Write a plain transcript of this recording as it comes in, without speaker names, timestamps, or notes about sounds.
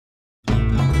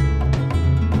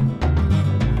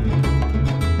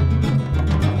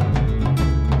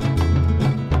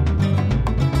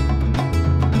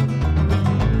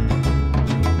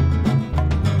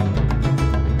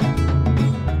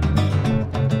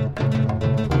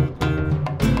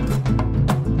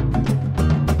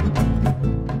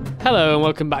Hello and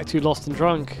welcome back to Lost and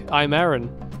Drunk. I'm Aaron.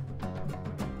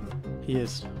 He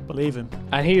is. Believe him.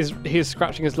 And he is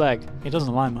scratching his leg. He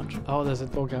doesn't lie much. Oh, there's a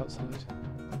dog outside.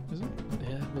 Is it?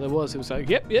 Yeah, well there was. It was like,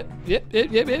 yep.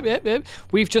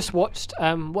 We've just watched,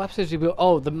 what episode did we...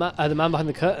 Oh, the Man Behind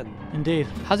the Curtain. Indeed.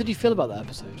 How did you feel about that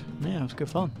episode? Yeah, it was good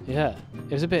fun. Yeah,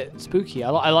 it was a bit spooky.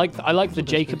 I like the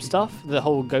Jacob spooky. stuff, the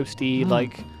whole ghosty,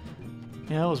 like...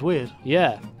 Yeah, it was weird.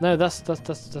 Yeah, no, that's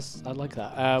I like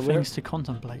that. Things to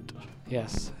contemplate.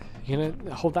 Yes, you know,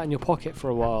 hold that in your pocket for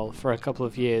a while, for a couple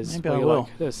of years. Maybe while I you're will.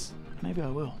 like this. Maybe I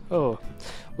will. Oh,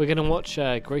 we're gonna watch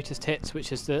Greatest Hits,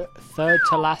 which is the third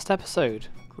to last episode.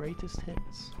 Greatest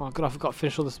hits. Oh god, I forgot to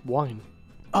finish all this wine.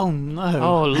 Oh no.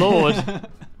 Oh lord.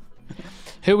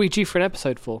 Who are we due for an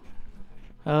episode for?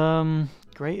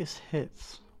 Greatest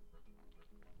hits.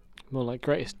 More like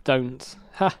greatest don'ts.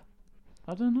 Ha.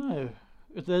 I don't know.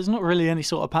 There's not really any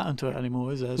sort of pattern to it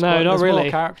anymore, is there? No, not there's really.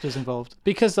 More characters involved.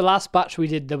 Because the last batch we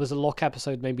did, there was a lock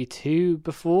episode, maybe 2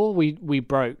 before we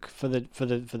broke for the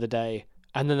day,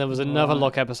 and then there was another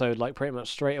lock episode, like pretty much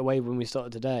straight away when we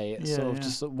started today. It's sort of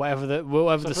just whatever the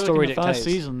story in the dictates. first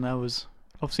season, there was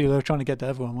obviously they were trying to get to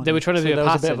everyone. Weren't They were trying to do there a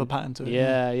was pattern. a bit of a pattern to it.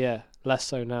 Yeah. Less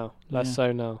so now.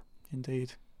 So now.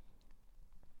 Indeed.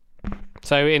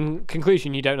 So in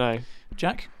conclusion, you don't know.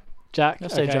 Jack.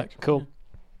 Let's say Jack. Cool.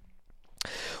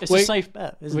 It's We're- a safe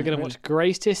bet, isn't We're it? gonna watch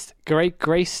greatest hits.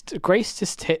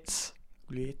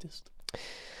 Greatest.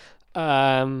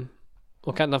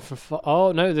 We'll count down from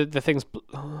oh no, the thing's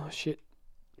oh shit.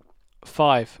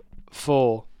 5,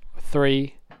 4,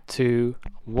 3, 2,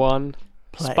 1.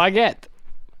 Play. Spaghetti.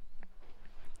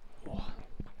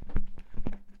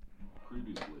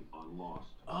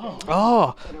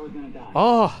 Oh.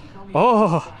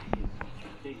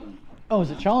 Oh,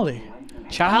 is it Charlie?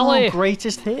 Charlie. Oh,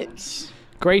 greatest hits.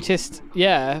 Greatest,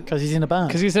 yeah, Because he's in a band.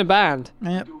 because he's in a band.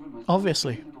 Yep,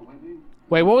 obviously.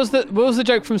 Wait, what was the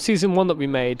joke from season 1 that we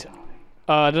made?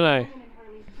 I don't know.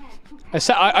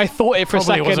 I thought it for Probably a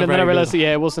second, wasn't and then I very realised, good.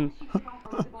 yeah, it wasn't.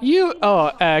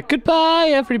 Goodbye,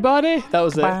 everybody. That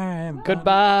was Goodbye. it.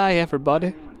 Goodbye,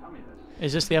 everybody.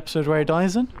 Is this the episode where he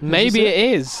dies in? Maybe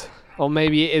it is, or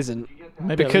maybe it isn't.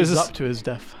 Maybe because- it leads up to his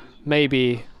death.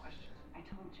 Maybe.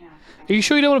 Are you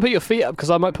sure you don't want to put your feet up?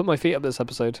 Because I might put my feet up this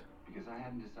episode.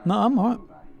 No, I'm alright.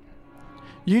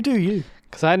 You do you.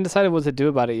 Because I hadn't decided what to do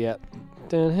about it yet.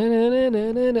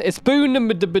 It's boon.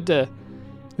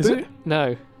 Is it?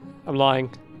 No, I'm lying.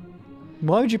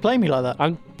 Why would you play me like that?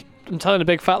 I'm telling a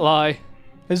big fat lie.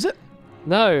 Is it?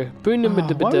 No, boon.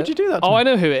 Why would you do that to Oh, me? I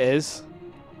know who it is.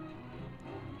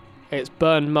 It's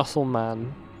Burn Muscle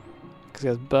Man. Because he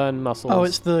has burn muscles. Oh,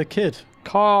 it's the kid.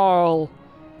 Carl.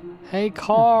 Hey,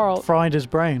 Carl. Fried his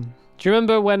brain. Do you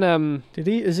remember when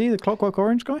Is he the Clockwork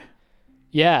Orange guy?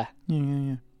 Yeah.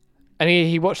 Yeah. And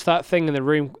he watched that thing in the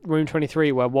room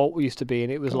 23 where Walt used to be,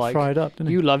 and it was Got like, fried up, didn't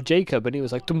he? you love Jacob, and he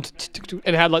was like, dum, tsk, tsk, tsk,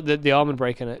 and it had like the almond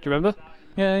break in it. Do you remember?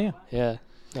 Yeah. Yeah.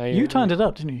 No, You turned it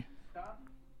up, didn't you?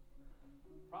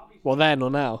 Well, then or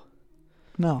now?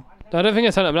 No. No, I don't think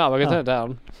I turned it up now, but I can Oh. turn it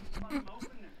down.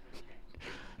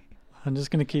 I'm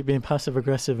just going to keep being passive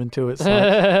aggressive until it's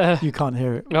like you can't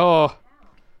hear it. Oh,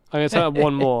 I'm going to turn it up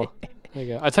one more. There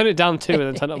you go. I turned it down 2 and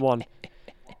then turned it up 1.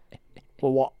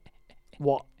 Well,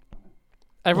 what?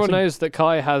 Everyone Nothing. knows that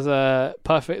Kai has a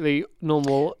perfectly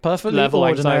normal Perfectly level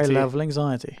ordinary anxiety. level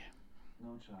anxiety.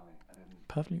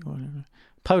 Perfectly ordinary.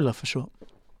 Polar for short.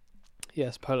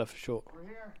 Yes, Polar for short.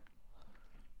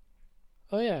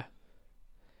 Oh, yeah.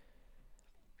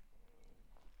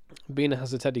 Bina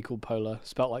has a teddy called Polar,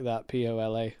 spelt like that,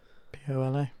 Pola.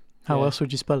 Pola. How Yeah. else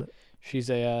would you spell it? She's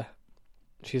a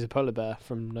polar bear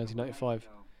from 1995.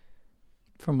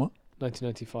 From what?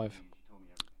 1995.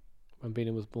 When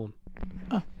Bina was born.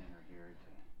 Oh.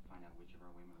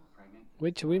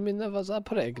 Which women of us are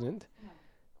pregnant?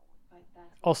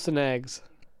 Austin eggs.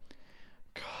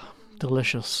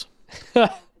 Delicious.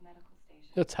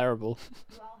 You're terrible.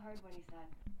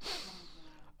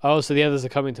 Oh, so the others are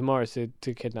coming tomorrow to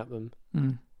kidnap them.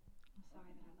 Mm.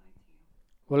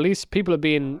 Well, at least people are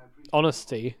being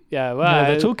honesty. Yeah, well,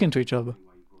 No, they're talking to each other.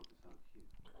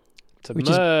 to which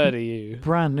is- murder you.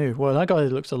 Brand new. Well, that guy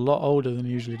looks a lot older than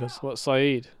he usually does. What,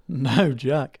 Saeed? No,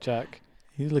 Jack. Jack?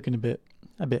 He's looking a bit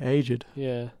aged.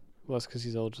 Yeah. Well, it's because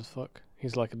he's old as fuck.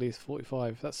 He's like at least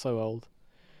 45. That's so old.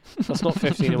 That's not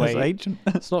 15 That's away. ancient.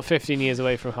 It's not 15 years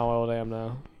away from how old I am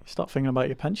now. Start thinking about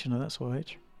your pension at that sort of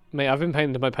age. Mate, I've been paying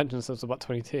into my pension since about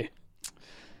 22.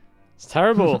 It's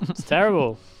terrible. It's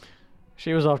terrible.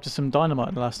 She was after some dynamite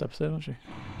in the last episode, wasn't she?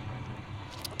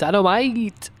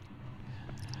 Dynamite.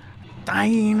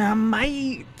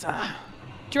 Dynamite. Do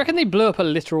you reckon they blew up a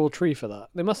literal tree for that?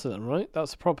 They must have done, right?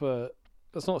 That's proper.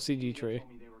 That's not CG true.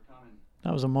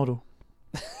 That was a model.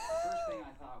 First thing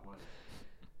I thought was,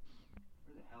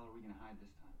 where the hell are we gonna hide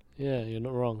this time? Yeah, you're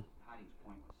not wrong. Hiding's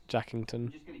pointless. Jackington.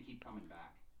 We're just gonna keep coming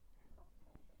back.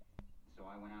 So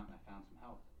I went out and I found some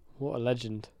help. What a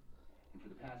legend. And for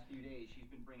the past few days, she's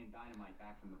been bringing dynamite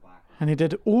back from the black room. And he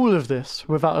did all of this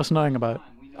without us knowing about it.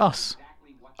 Us.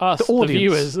 Exactly what Us, The the,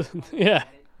 audience. viewers. Yeah.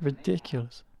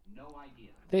 Ridiculous. no idea.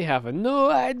 They have no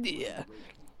idea.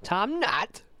 Tom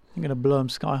not. I'm going to blow him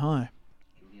sky high.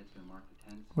 Juliet's gonna mark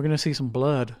the 10th, We're going to see some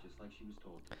blood. just like she was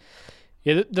told.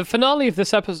 Yeah, the finale of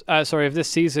this episode, of this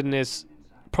season is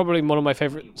probably one of my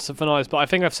favorite finales. But I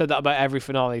think I've said that about every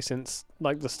finale since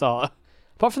like the start,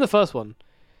 apart from the first one.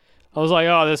 I was like,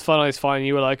 "Oh, this finale's fine."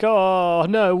 You were like, "Oh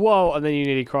no, whoa!" And then you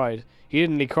nearly cried. You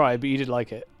didn't nearly cry, but you did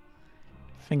like it.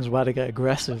 Things were to get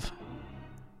aggressive.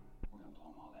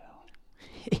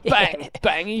 Bang,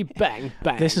 bangy, bang,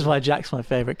 bang. This is why Jack's my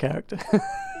favourite character.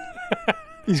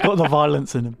 He's got the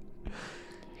violence in him.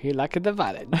 He liked the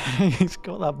violence. He's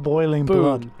got that boiling Boom.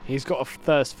 blood. He's got a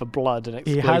thirst for blood and He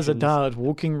explosions. has a dad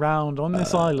walking round on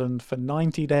this island for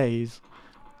 90 days.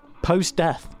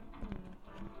 Post-death.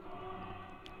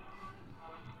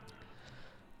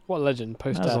 What a legend.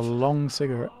 That's Post-death. a long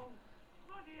cigarette.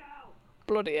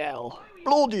 Bloody hell.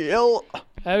 Bloody hell.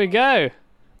 There we go.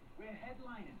 We're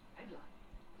headlining.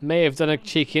 May have done a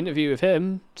cheeky interview with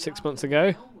him 6 months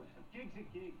ago. Gig's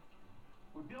a gig.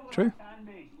 We're building True. our fan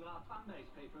base. Will our fan base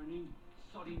pay for a new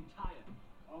sodding tire?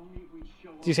 Only if we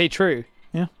show Did you say true?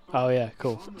 Yeah. Oh yeah,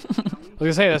 cool. I was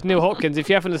gonna say that's Neil Hopkins. If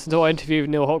you haven't listened to our interview with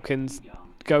Neil Hopkins,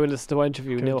 go and listen to our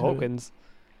interview with Go Neil do it. Hopkins.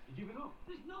 You're giving up.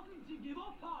 There's nothing to give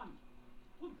up on.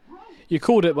 We're broke. You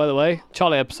called it, by the way,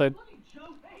 Charlie episode. Bloody joke.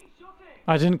 Hey, shut it.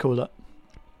 I didn't call that.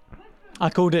 I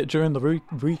called it during the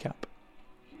recap.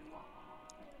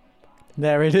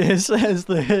 There it is. There's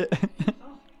the hit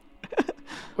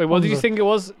Wait, what On did you the- think it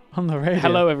was? on the radio.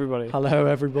 Hello, everybody. Hello,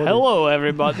 everybody. Hello,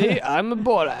 everybody. I'm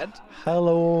Borat.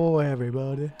 Hello,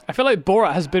 everybody. I feel like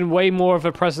Borat has been way more of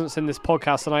a presence in this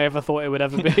podcast than I ever thought it would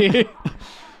ever be.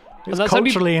 It's that's only-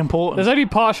 culturally important. There's only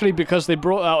partially because they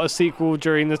brought out a sequel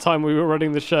during the time we were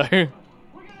running the show.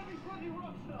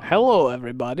 Hello,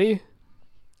 everybody.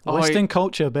 Western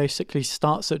culture basically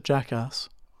starts at Jackass.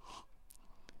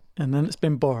 And then it's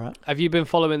been Borat. Have you been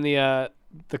following the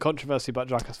controversy about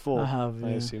Jackass 4? I have, I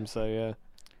yeah. assume so, yeah.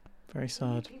 Very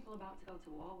sad. People about to go to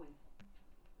war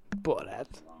with. Borat.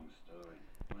 Long story.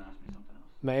 Wanna ask me something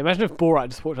else? Mate, imagine if Borat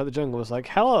just walked out the jungle and was like,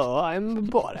 hello, I'm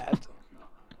Borat.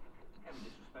 Haven't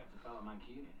disrespect the fellow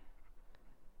Mancunian.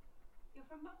 You're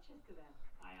from Manchester then?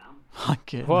 I am.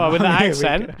 Okay, Well, with that here we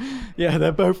accent. go. Yeah,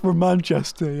 they're both from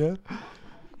Manchester, yeah.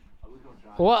 I would go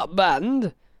drive What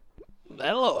band?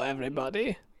 Hello,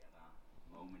 everybody.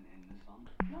 moment in the sun.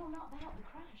 No, not that. The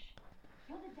crash.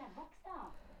 You're the dead rock star.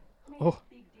 Made Oh.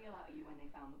 a big deal out of you when they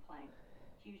found the plane.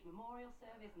 Huge memorial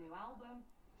service, new album.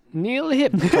 Neil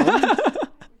Hipton. It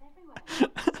was everywhere.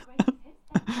 Greatest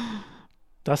hits then.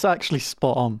 That's actually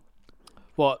spot on.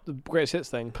 What, the greatest hits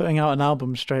thing? Putting out an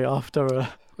album straight after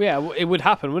a... Yeah, it would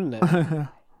happen, wouldn't it? You're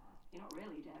not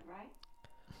really dead, right?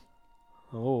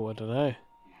 Oh, I don't know.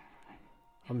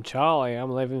 I'm Charlie,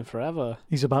 I'm living forever.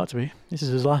 He's about to be. This is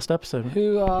his last episode.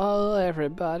 Who are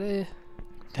everybody?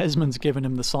 Desmond's giving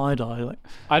him the side eye. Like,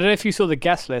 I don't know if you saw the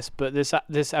guest list, but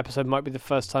this episode might be the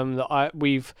first time that I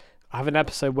have an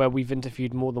episode where we've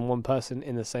interviewed more than one person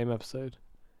in the same episode.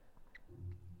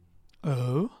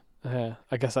 oh? Yeah,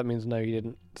 I guess that means no, you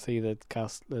didn't see the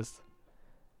cast list.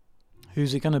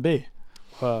 Who's it going to be?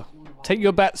 Well, take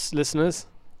your bets, listeners.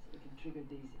 We can trigger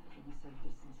these from a safe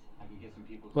distance. I could get some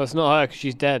people. Well, it's not her because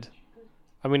she's dead,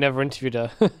 and we never interviewed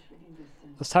her. Within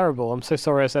distance. That's terrible. I'm so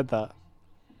sorry I said that.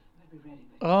 We'll be ready.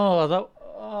 Oh, that...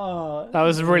 Oh, That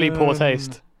was really poor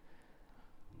taste.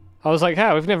 I was like,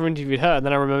 how? We've never interviewed her, and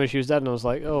then I remembered she was dead, and I was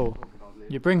like, oh.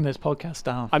 You bring this podcast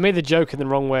down. I made the joke in the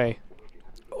wrong way.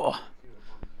 Oh.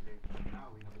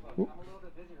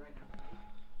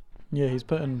 Yeah, he's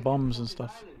putting bombs and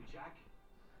stuff.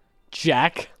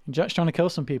 Jack? Jack's trying to kill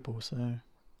some people, so...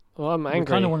 Well, I'm We angry.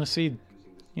 kind of want to see,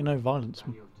 violence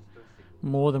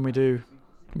more than we do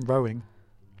rowing.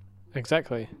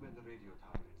 Exactly.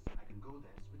 The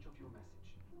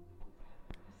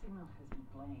signal has been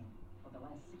playing for the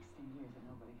last 16 years and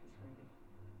nobody has heard it.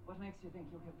 What makes you think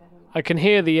you'll get better luck? I can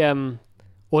hear the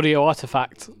audio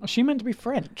artifact. Was she meant to be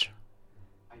French?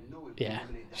 Yeah.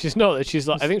 She's not. She's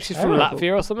like, I think she's from terrible.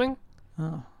 Latvia or something.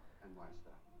 Oh.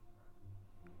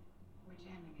 We're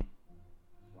jamming it.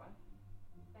 What?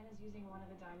 Ben is using one of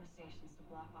the dimer stations to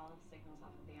block all of the signals off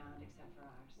of the island except for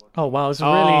ours. Oh, wow, it's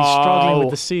really struggling with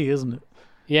Oh. the sea, isn't it?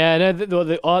 Yeah, no, the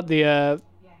Yes.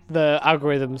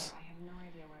 algorithms. I have no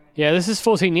idea where it Yeah, this is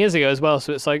 14 years ago as well,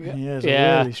 so it's like Yeah, it's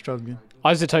really struggling.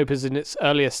 Isotope is in its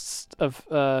earliest of.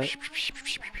 Oh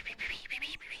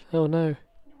no.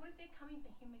 What if they're coming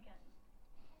for him again?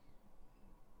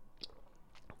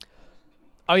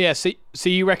 Oh yeah, so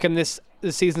you reckon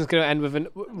the season's going to end with an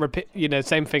repeat?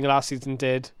 Same thing last season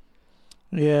did.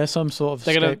 Yeah, some sort of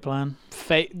They're gonna escape plan.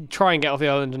 Try and get off the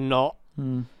island and not.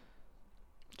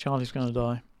 Charlie's going to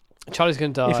die. Charlie's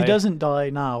going to die. If he doesn't die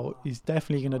now, he's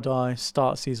definitely going to die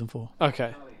start season 4.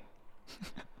 Okay.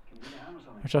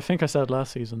 Which I think I said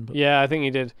last season. But Yeah, I think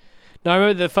you did. No, I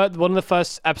remember one of the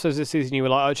first episodes this season. You were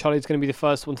like, "Oh, Charlie's going to be the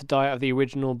first one to die out of the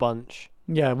original bunch."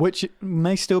 yeah, which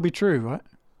may still be true, right?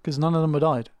 Because none of them have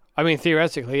died. I mean,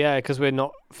 theoretically, yeah, because we're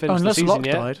not finished the Unless season Locke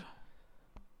yet. died.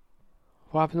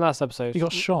 What happened last episode? He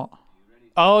got shot.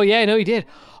 Oh yeah, no, he did.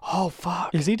 Oh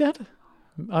fuck. Is he dead?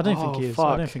 I don't think he is. I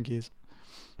fuck. don't think he is.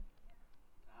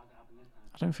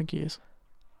 I don't think he is.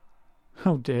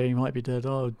 Oh dear, he might be dead.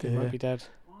 Oh He dear. might be dead.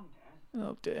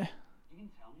 Oh dear. You can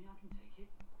tell me, I can take it.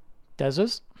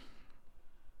 Deserts?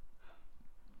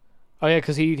 Oh yeah,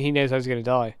 because he knows how he's going to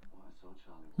die. Well, I saw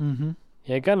Charlie. Mm-hmm.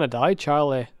 You're gonna die,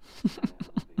 Charlie. A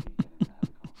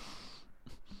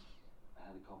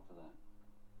helicopter there.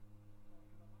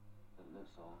 That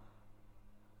lifts off,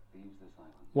 leaves this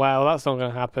island. Wow, that's not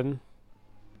going to happen.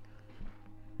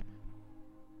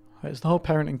 It's the whole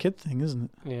parent and kid thing, isn't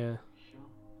it? Yeah. Sure.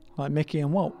 Like Mickey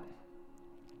and Walt.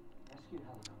 Rescue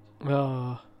helicopter.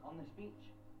 Oh. On this beach.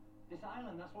 This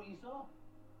island, that's what you saw.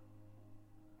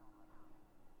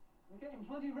 We're getting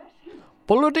bloody rescued.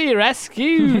 Bloody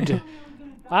rescued.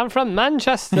 I'm from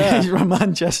Manchester. He's from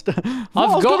Manchester. I've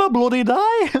I've got- got to bloody die.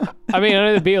 I mean, I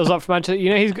know the Beatles are from Manchester.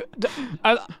 He's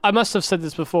got, I must have said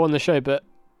this before on the show, but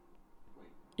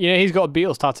he's got a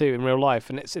Beatles tattoo in real life,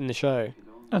 and it's in the show.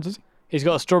 Oh, does he? He's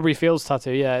got a Strawberry Fields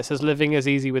tattoo. Yeah, it says "Living is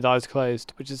easy with eyes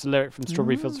closed," which is a lyric from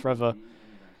Strawberry Fields Forever.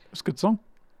 It's a good song.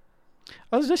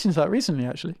 I was listening to that recently,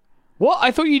 actually. What?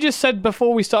 I thought you just said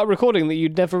before we started recording that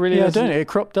you'd never really. Yeah, I listened- don't know. It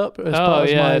cropped up as part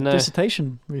of my no.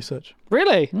 dissertation research.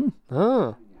 Really? Mm.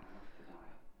 Oh.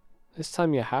 This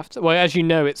time you have to. Well, as you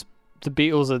know, it's the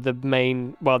Beatles are the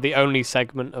main, the only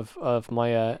segment of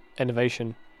my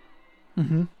innovation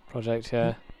Mm-hmm. project.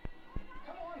 Yeah.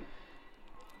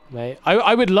 Mate,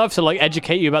 I would love to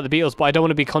educate you about the Beatles, but I don't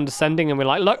want to be condescending and be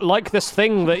look like this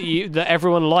thing that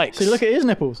everyone likes. So look at his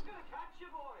nipples.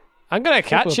 I'm gonna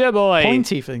catch Couple you, of boy.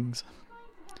 Pointy things.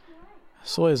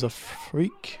 Sawyer's a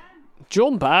freak.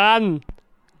 Jump on. Is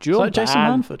Jump that Jason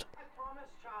on. Manford? I promise,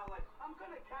 Charlie. I'm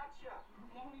gonna catch you.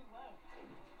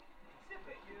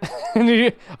 Zip it,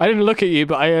 you. I didn't look at you,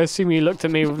 but I assume you looked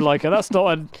at me with that's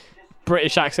not a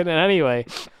British accent in any way.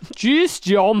 Just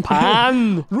jump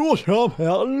on.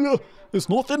 There's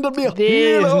nothing to be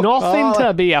There's nothing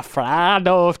to be afraid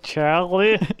of,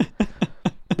 Charlie.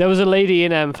 There was a lady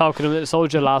in Falcon and the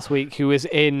Soldier last week who was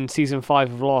in season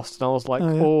 5 of Lost, and I was like,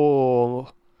 Oh, yeah.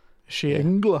 oh. Is she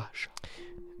English?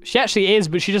 She actually is,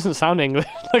 but she doesn't sound English,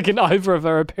 in either of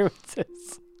her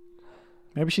appearances.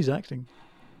 Maybe she's acting.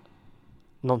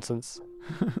 Nonsense.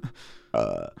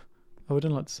 I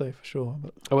wouldn't like to say for sure,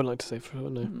 but I wouldn't like to say for sure,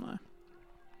 no. no.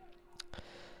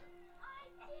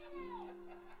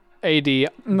 AD,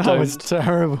 That was don't.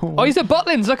 terrible. Oh, he's at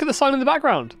Butlins. Look at the sign in the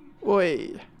background.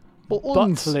 Oi.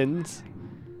 Butlins.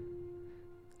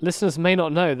 Listeners may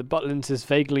not know that Butlins is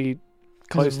vaguely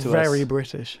close to very us.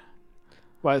 British.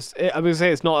 Well, I would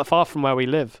say it's not far from where we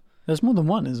live. There's more than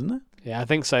one, isn't there? Yeah, I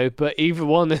think so. But either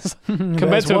one is compared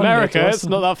There's to one near America, us. it's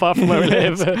not that far from where we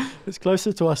live. It's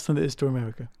closer to us than it is to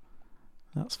America.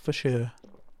 That's for sure.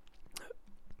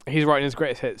 He's writing his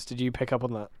greatest hits. Did you pick up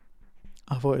on that?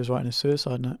 I thought he was writing a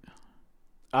suicide note.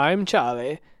 I'm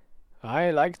Charlie.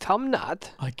 I like Tom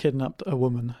Nut. I kidnapped a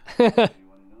woman.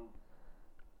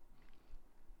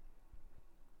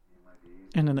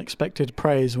 In unexpected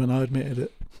praise when I admitted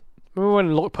it. Remember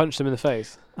when Locke punched him in the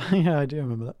face? Yeah, I do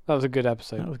remember that. That was a good That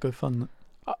episode. was good fun.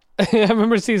 I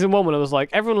remember season 1 when I was like,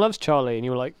 everyone loves Charlie, and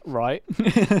you were like, right.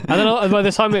 And then by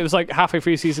the time it was halfway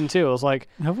through season 2, I was like,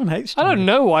 Everyone hates I Charlie. don't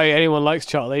know why anyone likes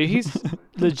Charlie. He's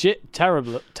legit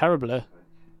terrible. You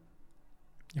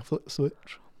flip the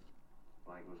switch.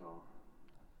 Light was off.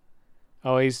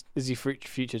 Oh, is he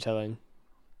future telling?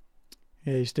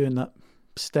 Yeah, he's doing that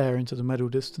stare into the middle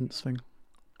distance thing.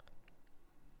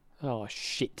 Oh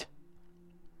shit!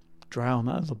 Drown,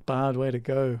 that is a bad way to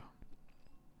go.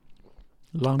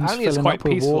 Lungs Apparently, it's filling quite up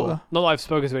with peaceful. water. Not that I've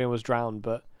spoken to anyone who was drowned,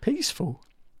 but Peaceful.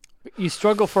 you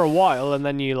struggle for a while, and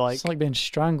then you It's like being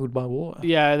strangled by water.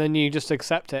 yeah, and then you just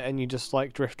accept it, and you just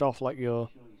drift off like you're.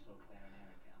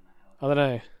 I don't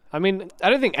know. I mean, I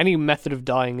don't think any method of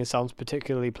dying sounds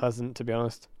particularly pleasant, to be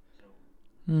honest.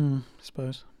 I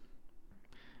suppose.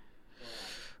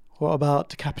 What about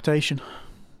decapitation?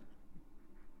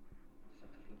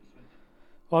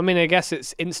 Well, I mean, I guess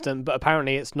it's instant, but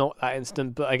apparently it's not that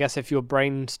instant. But I guess if your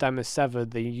brain stem is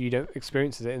severed, then you don't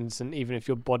experience it instant, even if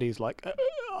your body's like,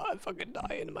 I'm fucking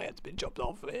dying and my head's been chopped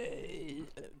off.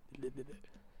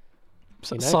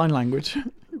 Sign language.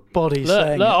 Body Look,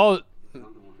 saying look,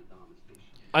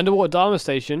 Underwater Dharma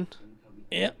Station.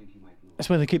 Yeah. That's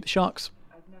where they keep the sharks.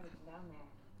 I've never been down there.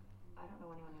 I don't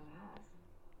know anyone who has.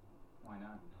 Why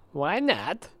not? Why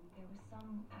not? There was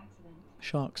some accident.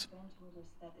 Sharks. Ben told us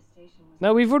that the station was...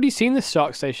 No, we've already seen this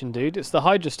shark station, dude. It's the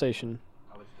Hydra station.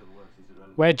 How it still works is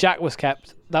irrelevant. Where Jack was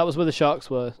kept. That was where the sharks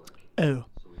were. Oh.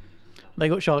 They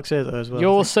got sharks here though as well. I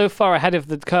You're think. so far ahead of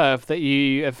the curve that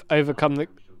you have overcome the...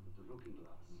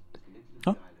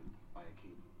 Huh? By a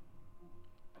cable.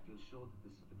 I feel sure that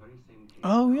this is the very same cable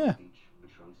Oh, yeah.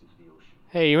 which runs into the ocean.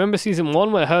 Hey, you remember season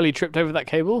 1 where Hurley tripped over that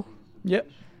cable? Yep.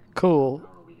 Cool.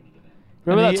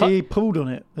 Remember And that time? he pulled on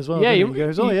it as well. Yeah, didn't he? He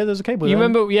goes, oh yeah, there's a cable. You there.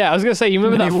 remember? Yeah, I was gonna say. You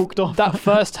remember And then that he walked off. that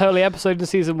first Hurley episode in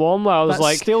season 1 where I was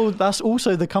That's like, that's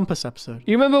also the compass episode.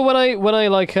 you remember when I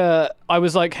like I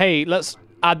was like, hey, let's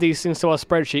add these things to our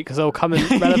spreadsheet because they'll come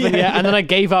in relevant. Yeah. And then I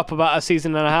gave up about a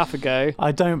season and a half ago.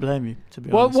 I don't blame you, to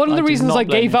be Well, honest. one of the do reasons not I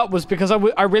blame gave you. up was because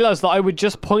I realized that I would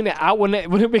just point it out when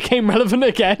it became relevant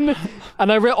again,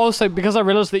 and also because I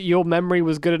realized that your memory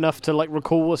was good enough to like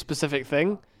recall a specific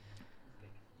thing.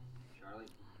 Charlie,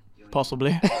 you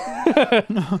Possibly.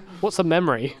 What's a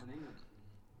memory? in England.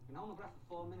 You can hold my breath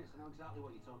for 4 minutes and know exactly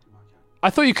what you're talking about, Jack. I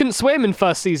thought you couldn't swim in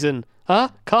first season, huh,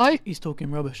 Kai? He's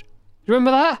talking rubbish. You remember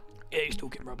that? Yeah, he's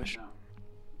talking rubbish.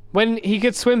 When he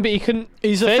could swim but he couldn't.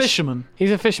 He's fish? a fisherman.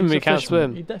 He's a fisherman, He's but he a can't fisherman.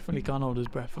 swim. He definitely can't hold his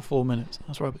breath for 4 minutes.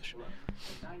 That's rubbish.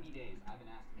 90 days, I've been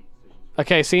asked to make decisions.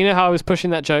 Okay, so you know how I was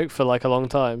pushing that joke for like a long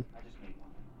time? I just made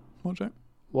one. What joke?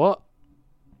 What?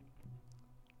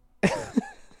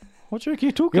 What joke are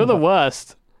you talking You're the about?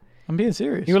 worst. I'm being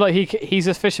serious. You were like, he's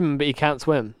a fisherman but he can't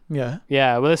swim. Yeah.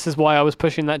 Yeah, well, this is why I was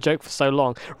pushing that joke for so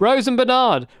long. Rose and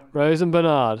Bernard. Rose and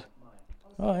Bernard.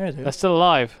 Oh, yeah, dude. They're still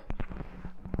alive.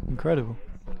 Incredible.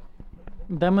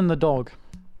 Them and the dog.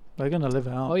 They're going to live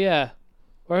it out. Oh, yeah.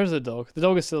 Where is the dog? The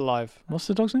dog is still alive. What's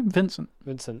the dog's name? Vincent.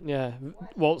 Vincent, yeah.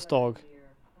 Walt's dog.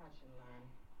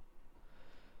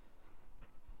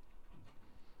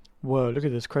 Whoa, look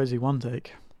at this crazy one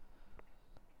take.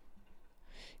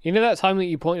 You know that time that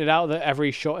you pointed out that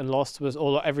every shot in Lost was,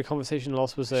 or every conversation in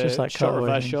Lost was It's a just like shot cutaway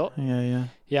reverse things. shot? Yeah, yeah.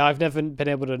 Yeah, I've never been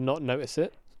able to not notice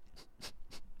it.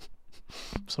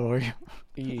 Sorry.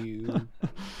 You.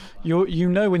 You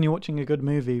know when you're watching a good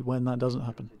movie when that doesn't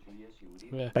happen,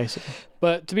 Yeah. basically.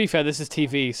 But to be fair, this is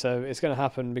TV, so it's going to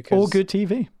happen because... Or good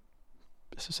TV.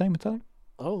 It's the same with that.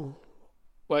 Oh.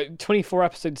 Well, 24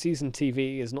 episode season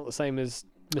TV is not the same as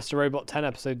Mr. Robot 10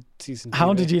 episode season TV.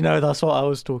 How did you know that's what I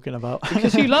was talking about?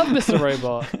 Because you love Mr.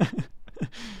 Robot.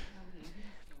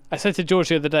 I said to George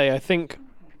the other day, I think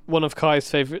one of Kai's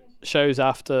favourite shows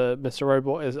after Mr.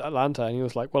 Robot is Atlanta, and he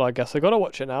was like, well, I guess I gotta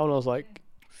watch it now, and I was like,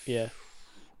 yeah.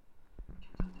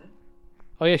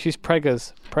 Oh yeah, she's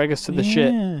preggers to the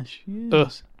shit. Yeah, she is.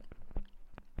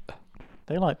 Ugh.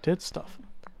 They like did stuff.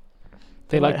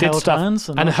 They like did held stuff, hands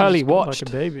and now she's Hurley got watched. like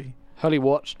a baby. Hurley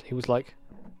watched. He was like,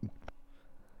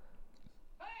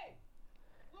 Hey!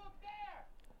 Look there!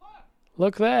 Look!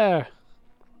 look there.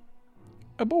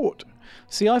 Abort.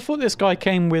 See, I thought this guy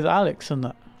came with Alex and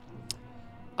that.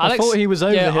 Alex, I thought he was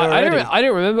over yeah, here I don't. already. I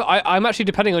don't remember. I'm actually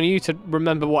depending on you to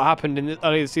remember what happened in the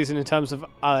earlier season in terms of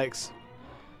Alex.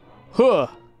 Huh.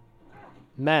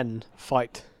 Men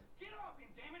fight. Get off him,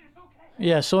 damn it, it's okay!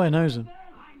 Yeah, Sawyer knows him.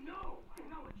 I know,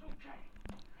 it's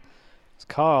okay. It's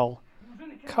Carl. He was in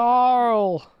the kitchen.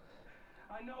 Carl.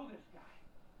 I know this guy.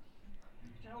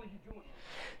 What the hell are you doing?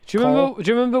 Do you remember?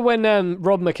 Do you remember when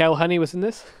Rob McElhenney was in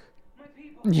this? My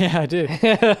people. Yeah, I do.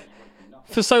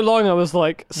 For so long, I was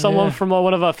like, someone Yeah. from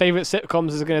one of our favorite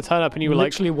sitcoms is going to turn up, and you were like,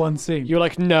 Literally one scene.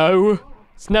 no,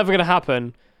 it's never going to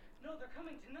happen. No, they're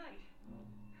coming tonight.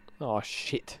 Oh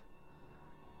shit.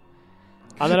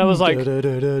 And then I was like,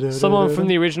 someone from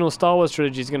the original Star Wars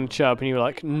trilogy is going to show up, and you were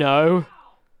like, no.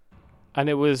 And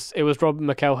it was Rob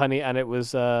McElhenney, and it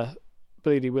was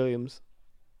Billy D. Williams.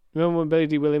 Remember when Billy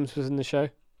D. Williams was in the show?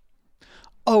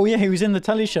 Oh yeah, he was in the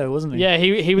telly show, wasn't he? Yeah,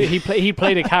 he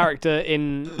played a character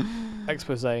in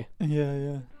Expose. Yeah,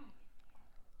 yeah.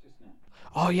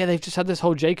 Oh yeah, they've just had this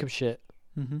whole Jacob shit.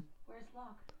 Mm-hmm. Where's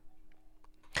Locke?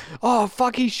 Oh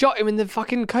fuck, he shot him in the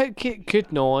fucking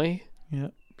kidney. Yeah,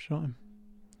 shot him.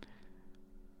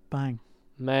 Bang.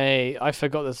 Mate, I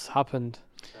forgot this happened.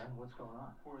 Dad, what's going on?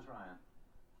 Where's Ryan?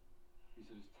 He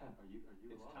said it's 10. Are you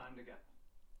It's alone? Time to get...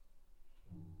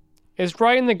 Is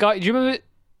Ryan the guy? Do you remember?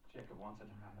 Jacob wants it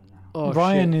to happen now. Oh,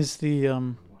 Ryan shit. is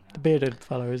the bearded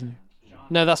fellow, isn't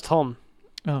No, that's Tom.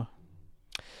 he? Oh.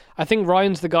 I think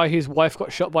Ryan's the guy whose wife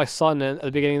got shot by Sun at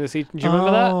the beginning of the season. Do you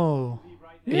remember that? Oh.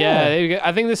 Yeah, there you go.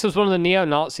 I think this was one of the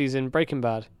neo-Nazis in Breaking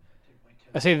Bad.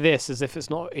 I say this as if he's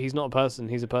not a person,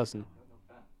 he's a person.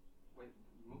 Wait,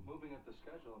 moving up the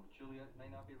schedule, Juliet may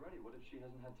not be ready. What if she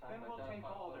hasn't had time? Then we'll take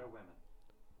all their women,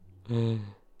 Mm.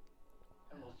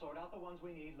 and we'll sort out the ones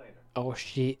we need later. Oh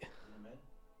shit. If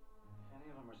any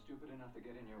of them are stupid enough to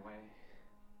get in your way,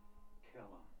 kill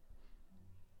them.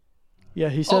 Yeah,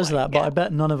 he says my that, but I God.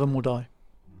 bet none of them will die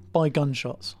by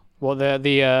gunshots. What bet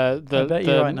you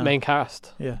right now. main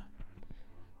cast? Yeah.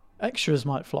 Extras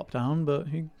might flop down, but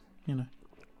you know.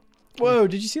 Whoa!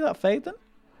 Did you see that fade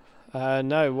then?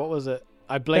 No. What was it?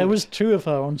 I blinked. There was 2 of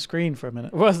her on screen for a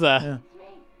minute. Was there? Yeah.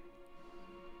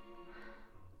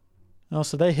 Oh,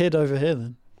 so they hid over here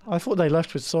then. I thought they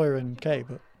left with Sawyer and Kay,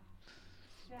 but.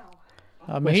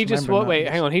 I'm Well, he just misremembering that. wait.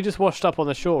 Hang on. He just washed up on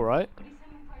the shore, right?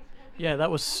 Yeah,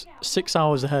 that was 6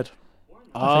 hours ahead.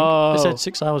 Oh. I think. They said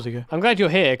 6 hours ago. I'm glad you're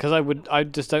here because I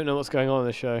just don't know what's going on in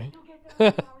the show.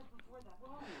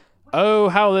 Oh,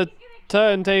 how the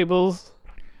turntables.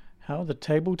 How the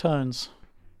table turns.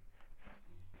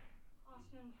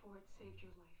 Austin Ford saved your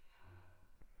life.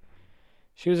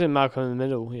 She was in Malcolm in the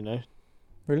Middle, you know.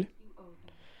 Really? You owe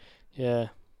them. Yeah.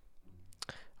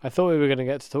 I thought we were going to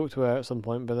get to talk to her at some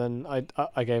point, but then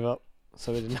I gave up,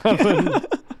 so it didn't happen.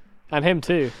 And him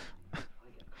too. Father's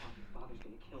gonna kill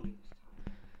you this time.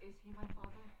 Is he my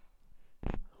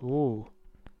father? Ooh.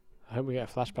 I hope we get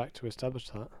a flashback to establish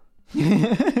that.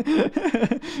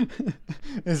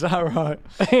 Is that right?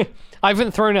 I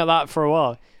haven't thrown out that for a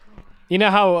while. You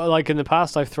know how, like, in the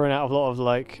past I've thrown out a lot of,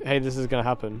 like, hey, this is going to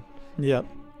happen. Yep.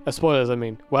 Spoilers, I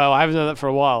mean. Well, I haven't done that for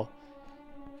a while.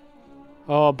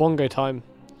 Oh, bongo time.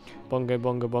 Bongo,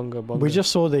 bongo, bongo, bongo. We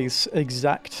just saw these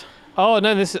exact Oh,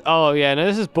 no, this is... Oh, yeah, no,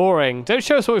 this is boring. Don't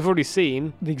show us what we've already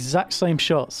seen. the exact same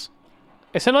shots.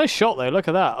 It's a nice shot, though. Look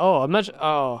at that. Oh, imagine...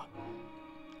 Oh.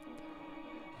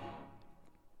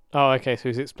 Oh, okay, so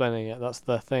he's explaining it. That's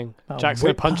the thing. Oh, Jack's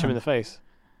going whip to punch him in pan. the face.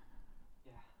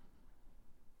 Yeah.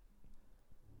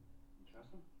 You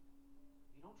trust him?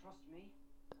 You don't trust me?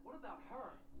 What about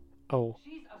her? Oh.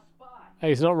 She's a spy. Hey,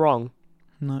 he's not wrong.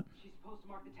 No. She's supposed to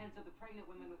mark the tents of the pregnant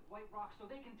women with white rocks so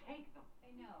they can take them.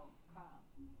 I know, Carl.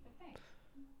 But thanks.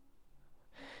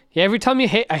 Yeah, every time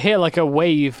I hear like a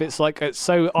wave, it's like it's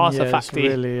so artifacty.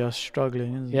 Yeah, it's really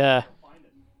struggling, isn't it? Yeah.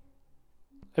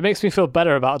 It makes me feel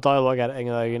better about dialogue editing,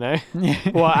 though. You know. Yeah.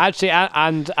 Well, actually,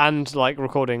 and like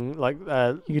recording, like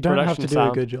You don't have production to do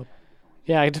sound. a good job.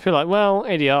 Yeah, I just feel like, well,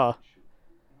 ADR. They don't have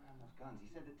enough guns. He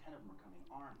said that 10 of them are coming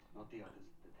armed. Not the others,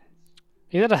 the tents.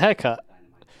 He had a haircut.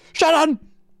 Dynamite. Shannon.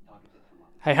 Targeted from up.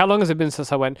 Hey, how long has it been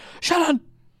since I went Shannon?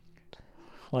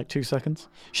 Like 2 seconds.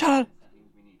 Shannon. That means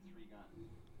we need 3 guns.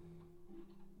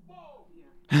 Whoa!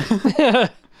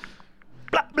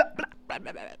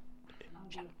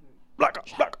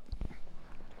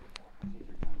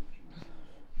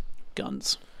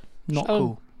 Guns. Not Shannon.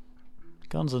 cool.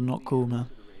 Guns are not cool, man.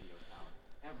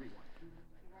 Everyone.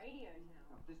 Radios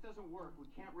now. If this doesn't work, we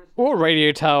can't risk Or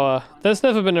radio tower. There's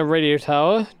never been a radio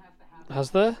tower,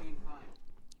 has there?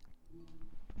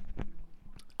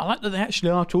 I like that they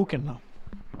actually are talking now.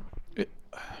 Do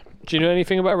you know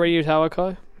anything about a radio tower,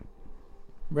 Kai?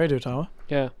 Radio tower?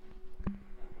 Yeah.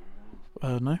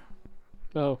 No.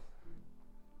 No.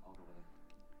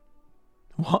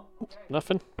 What?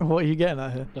 Nothing. What are you getting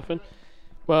at here? Nothing.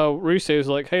 Well, Russo's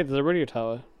like, hey, there's a radio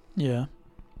tower. Yeah.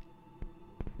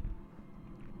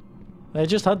 They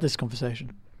just had this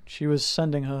conversation. She was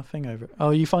sending her thing over. Oh,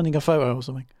 are you finding a photo or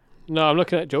something? No, I'm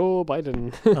looking at Joe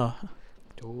Biden. Oh.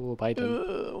 Joe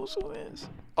Biden. What's all this?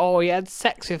 Oh, he had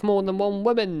sex with more than one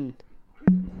woman.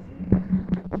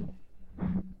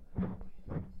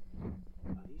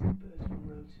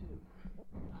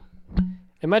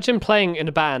 Imagine playing in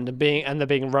a band and there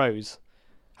being rows.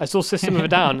 I saw System of a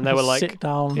Down and they were like, sit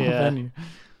down yeah. venue.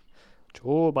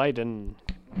 Joe Biden.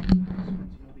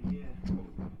 Another year. As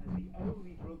the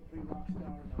only drug-free rock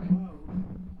star in the world,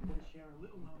 I'm going to share a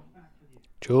little known fact with you.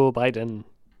 Joe Biden.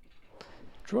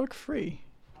 Drug free.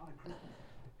 Father Christmas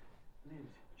lived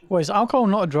just Wait, is alcohol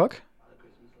not a drug? Father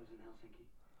Christmas lives in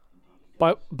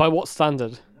Helsinki. By what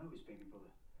standard? No, his baby brother.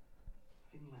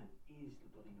 Finland is the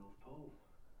bloody North Pole.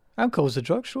 Alcohol's a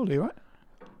drug, surely, right?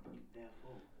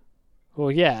 Therefore,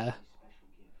 Well, yeah. a special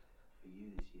gift for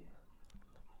you this year.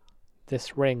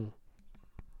 This ring.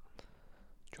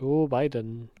 Joe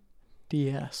Biden.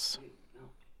 DS. No,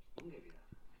 Mum gave you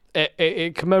that.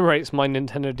 It commemorates my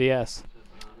Nintendo DS.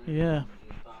 Yeah.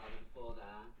 His father before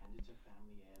that, and it's a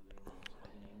family heirloom. That's why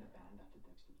they named the band after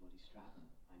Dexter Bloody Stratton.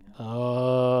 I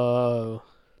Oh.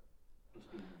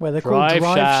 Where they're called Drive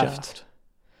drive shaft. shaft.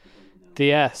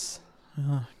 DS.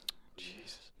 Oh,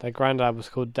 Jesus. Their granddad was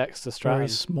called Dexter Stratton. Very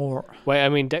smart. Wait, I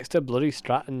mean Dexter Bloody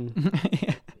Stratton.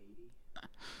 Yeah.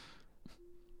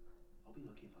 I'll be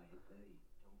lucky if I hit 30.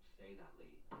 Don't say that, Lee.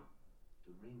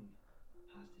 The ring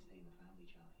has to stay in the family,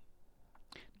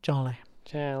 Charlie.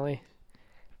 Charlie. Charlie.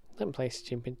 Don't play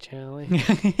stupid, Charlie.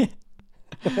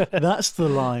 That's the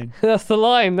line. That's the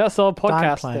line. That's our Don't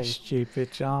podcast play thing.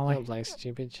 stupid, Charlie. Don't play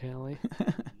stupid, Charlie.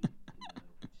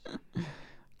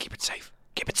 Keep it safe.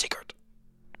 Keep it secret.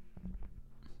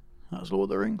 That was Lord of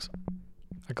the Rings.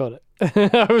 I got it.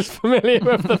 I was familiar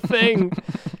with the thing.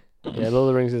 Yeah, Lord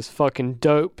of the Rings is fucking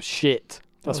dope shit.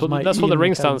 That's was my what the Ian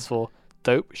ring McKellen. stands for.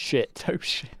 Dope shit. Dope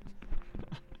shit.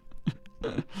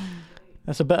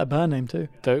 That's a better band name too.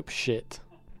 Dope shit.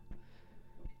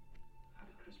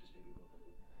 Happy Christmas, baby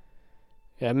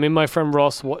brother. Yeah, me and my friend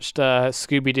Ross watched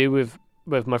Scooby Doo with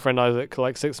my friend Isaac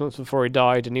like 6 months before he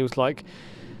died, and he was like,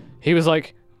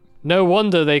 no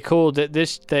wonder they called it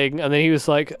this thing. And then he was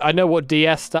like, I know what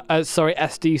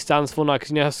SD stands for now, because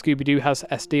you know how Scooby Doo has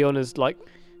SD on his like.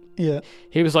 Yeah.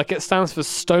 He was like, it stands for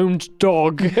stoned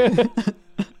dog.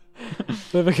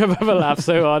 Never have ever laughed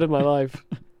so hard in my life.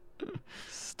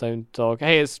 Stoned dog.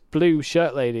 Hey, it's blue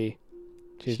shirt lady.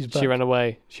 She's She back. ran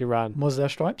away. She ran. Was there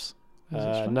stripes? Was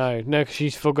it stripes? No, because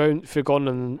she's forgotten the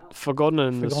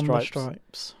Forgone the stripes.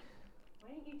 stripes.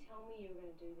 Why didn't you tell me you were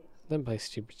going to do this? Don't play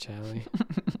stupid, Charlie.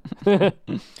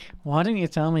 Why didn't you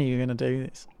tell me you were going to do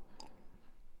this?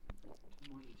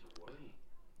 I want you to worry.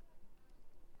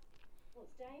 Well,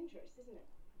 it's dangerous, isn't it?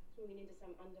 Swimming into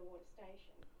some underwater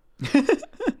station.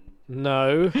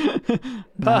 No.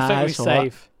 Nah, Perfectly it's all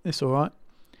right. safe. It's all right.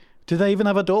 Do they even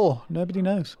have a door? Nobody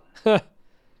knows.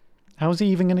 How's he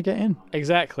even going to get in?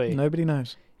 Exactly. Nobody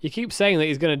knows. You keep saying that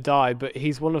he's going to die, but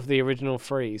he's one of the original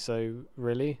three, so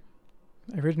really?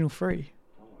 Original 3.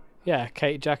 Yeah,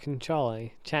 Kate, Jack, and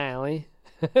Charlie. Charlie.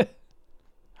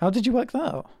 How did you work that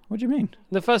out? What do you mean?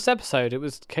 The first episode, it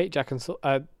was Kate, Jack, and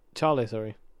Charlie,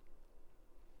 sorry.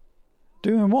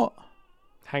 Doing what?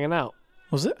 Hanging out.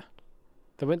 Was it?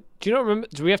 They went, do you not remember?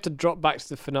 Do we have to drop back to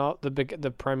the finale,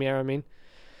 the premiere, I mean?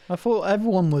 I thought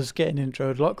everyone was getting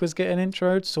introed. Locke was getting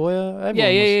introed. Sawyer. Everyone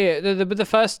Yeah. was. But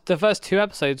the first 2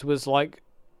 episodes was like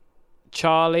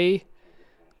Charlie,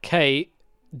 Kate,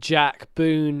 Jack,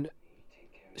 Boone,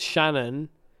 Shannon,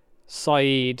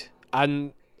 Saeed,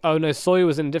 and oh no, Sawyer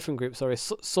was in a different group. Sorry,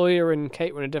 Sawyer and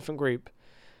Kate were in a different group,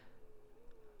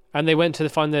 and they went to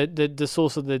find the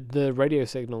source of the radio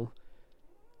signal,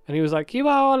 and he was like, "You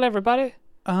are all everybody,"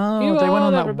 Oh, You they went all,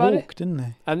 on that everybody. walk, didn't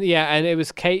they? and and it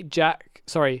was Kate, Jack,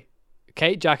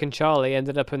 and Charlie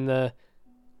ended up in the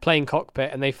plane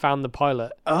cockpit, and they found the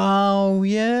pilot Oh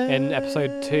yeah. in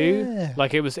episode 2.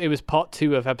 Like it was part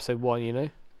 2 of episode 1, you know.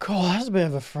 God, that's a bit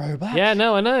of a throwback. Yeah,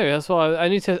 no, I know. That's why I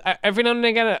need to. Every now and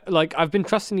again, like I've been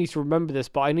trusting you to remember this,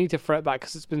 but I need to throw it back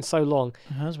because it's been so long.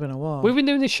 It has been a while. We've been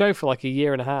doing this show for like a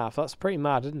year and a half. That's pretty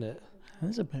mad, isn't it?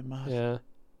 That's a bit mad. Yeah.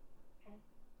 I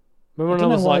Remember when don't I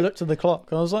know was why I like, looked at the clock.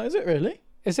 I was like, is it really?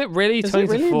 "Is it really Is it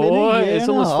 24? really been a year It's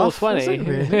and a almost half? Is 4:20." it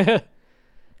really?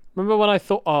 Remember when I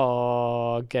thought,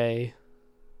 "Oh, gay,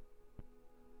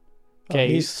 Oh, Gay.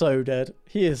 he's so dead.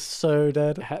 He is so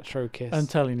dead. hetero kiss." I'm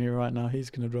telling you right now, he's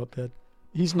going to drop dead.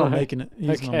 He's not Right. making it.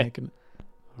 He's not Okay. making it.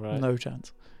 right. No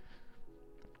chance.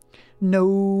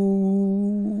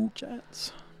 No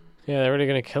chance. Yeah, they're really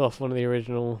gonna kill off one of the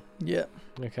original. Yeah.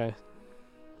 Okay.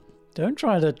 Don't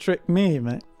try to trick me,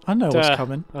 mate. I know what's Duh.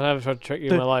 coming. I never tried to trick you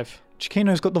The- in my life.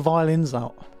 Chiquino's got the violins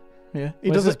out. Yeah. He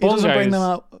Where's doesn't. his He doesn't bring them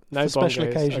bongos? out No for special bongos.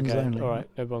 occasions Okay, only. all right,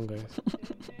 no bongos.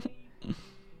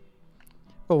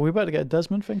 Oh, we better get a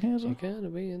Desmond thing here as well. You're gonna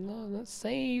be in love that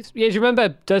saves. Yeah, do you remember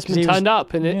 'Cause Desmond he was- turned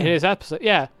up in yeah. his episode?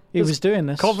 Yeah, He was doing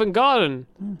this, Covent Garden.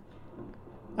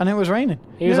 and it was raining.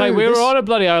 He was No, like, "We this- were on a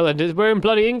bloody island. We're in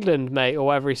bloody England, mate," or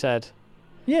whatever he said.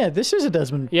 Yeah, this is a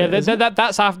Desmond. Yeah, bit, isn't it?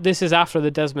 that's after. This is after the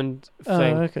Desmond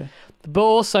thing. Oh, okay. But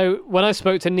also, when I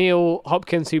spoke to Neil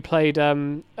Hopkins, who played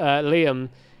Liam,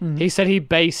 Mhm. he said he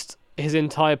based his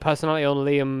entire personality on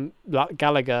Liam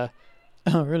Gallagher.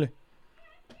 Oh, really?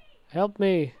 Help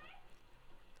me.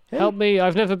 Hey. Help me.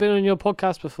 I've never been on your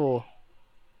podcast before.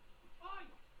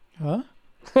 Huh?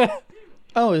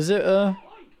 Oh, is it?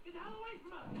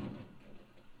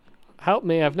 Help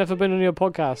me. I've never been on your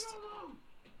podcast.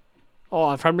 Oh,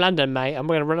 I'm from London, mate. I'm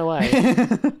going to run away.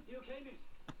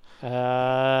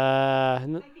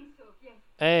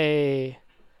 Hey.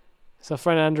 It's our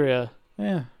friend Andrea.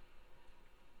 Yeah.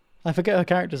 I forget her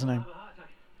character's name.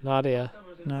 Nadia.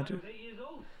 No.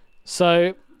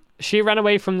 So, she ran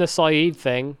away from the Saeed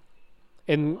thing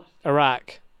in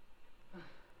Iraq.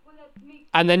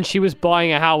 And then she was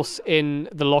buying a house in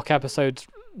the Lock episode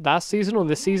last season or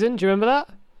this season. Do you remember that?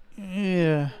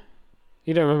 Yeah.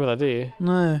 You don't remember that, do you?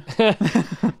 No.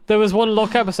 There was one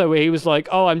Lock episode where he was like,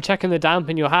 "Oh, I'm checking the damp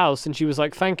in your house," and she was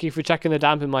like, "Thank you for checking the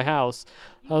damp in my house."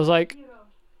 I was like,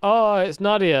 "Oh, it's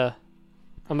Nadia."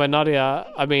 And by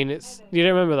Nadia, I mean it's. You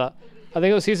don't remember that? I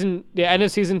think it was end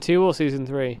of season 2 or season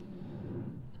 3.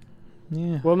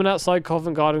 Yeah. Woman outside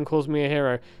Covent Garden calls me a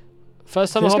hero.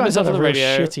 First time This I heard guy's myself had on a the real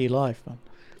radio. shitty life, man.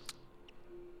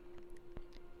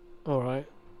 All right.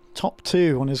 Top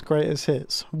 2 on his greatest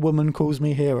hits. Woman calls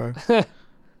me hero. That's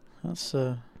It's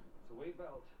a weight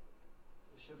belt.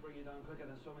 It should bring you down quicker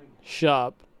than swimming. Shut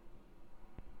up.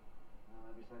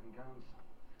 Every second counts.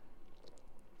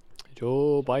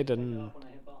 Joe Pick it Biden. up when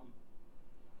I hit bottom.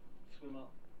 Swim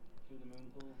up through the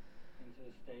moon pool into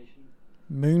the station.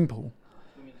 moon pool.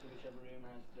 Swim into whichever room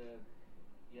has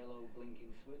the yellow blinking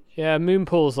switch. Yeah, moon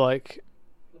pool's like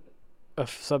a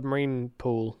submarine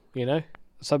pool, you know?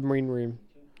 A submarine room.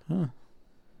 Huh.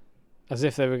 As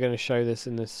if they were going to show this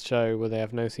in this show where they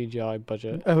have no CGI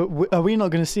budget. Are we not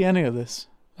going to see any of this?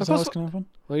 Of Is that course what's going to happen?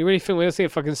 Well, you really think we're going to see a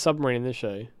fucking submarine in this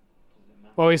show?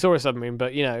 Well, we saw a submarine,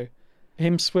 but you know.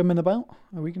 Him swimming about?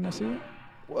 Are we going to see it?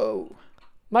 Whoa.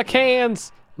 My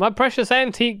cans! My precious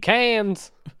antique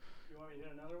cans! You want me to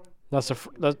hit another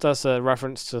one? That's a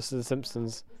reference to The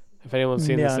Simpsons. If anyone's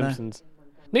seen Yeah, The I know. Simpsons.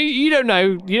 No, you don't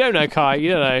know. You don't know, Kai.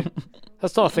 You don't know.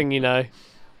 That's not a thing you know.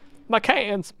 My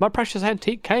cans! My precious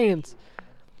antique cans!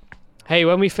 Hey,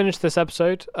 when we finish this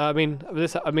episode, you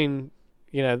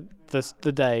know,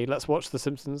 the day, let's watch The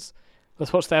Simpsons.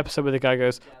 Let's watch the episode where the guy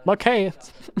goes, "My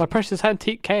cans! My precious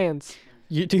antique cans!"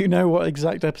 Do you know what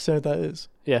exact episode that is?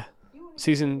 Yeah.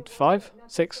 Season 5?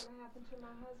 6?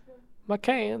 My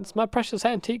cans! My precious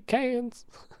antique cans!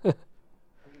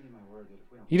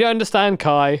 You don't understand,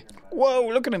 Kai. Whoa,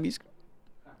 look at him.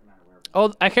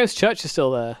 Oh, Echo's church is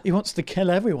still there. He wants to kill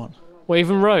everyone. Well,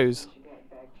 even Rose.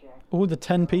 All the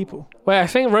 10 people. Wait, I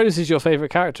think Rose is your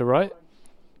favourite character, right?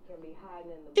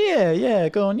 Yeah,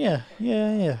 go on, yeah.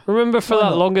 Remember for Why that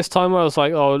not? longest time where I was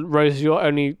like, "Oh, Rose is your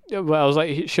only..." Well, I was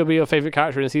like, she'll be your favourite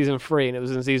character in season 3, and it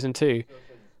was in season 2. It's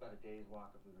about a day's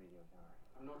walk of the radio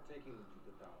tower. I'm not taking them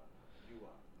to the tower. You are.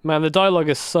 Man, the dialogue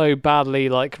is so badly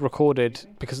recorded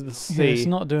because of the sea. Yeah, it's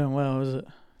not doing well, is it?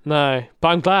 No, but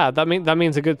I'm glad. That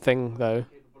means a good thing, though.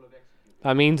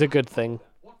 That means a good thing.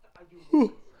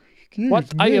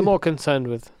 What are you more concerned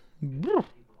with?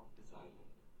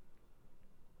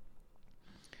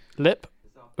 Lip?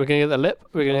 We're gonna get the lip.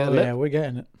 We're gonna get the Yeah, we're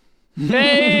getting it. lip.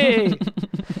 Hey!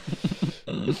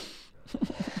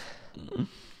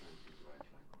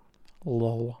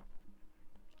 Lol.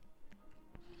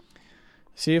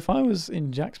 See, if I was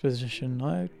in Jack's position,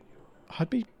 I'd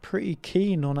be pretty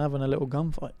keen on having a little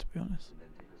gunfight, to be honest.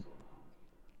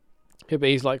 Yeah, but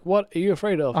he's like, "What are you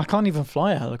afraid of?" I can't even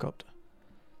fly a helicopter.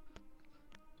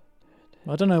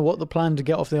 I don't know what the plan to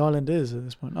get off the island is at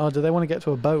this point. Oh, do they want to get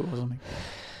to a boat or something?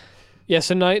 Yeah,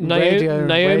 so Naomi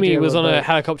Radio was on a boat.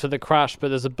 helicopter that crashed, but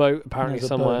there's a boat apparently There's a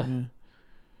somewhere. boat,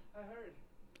 yeah. I heard.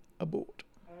 Abort.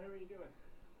 I heard what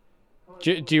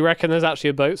you're doing. Do you reckon there's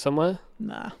actually a boat somewhere?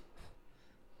 Nah.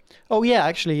 Oh yeah,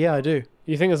 actually, yeah, I do.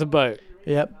 You think there's a boat?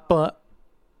 Yeah, but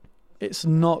it's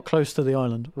not close to the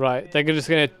island. Right. They're just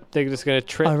gonna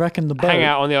trip, I reckon the boat. hang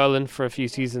out on the island for a few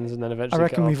seasons, and then I eventually.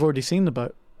 reckon get we've off. already seen the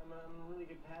boat. I'm a really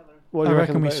good paddler. What do I you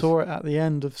reckon the we boat is? saw it at the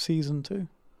end of season 2.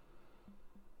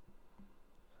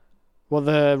 Well,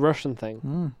 the Russian thing.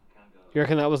 Mm. You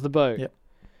reckon that was the boat? Yep.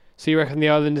 So you reckon the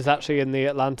island is actually in the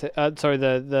Atlantic? Sorry,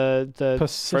 the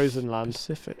frozen land.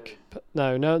 Pacific.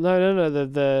 No.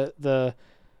 The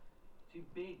Too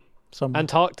big. Somewhere.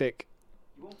 Antarctic.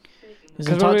 You won't fit in Is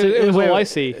 'Cause remember it was all wait,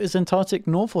 icy. Is Antarctic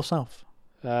north or south?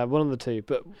 One of the two.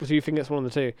 But do you think it's one of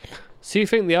the two? So you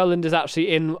think the island is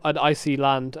actually in an icy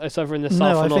land? It's over in the south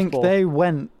No, or I north think pole? they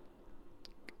went.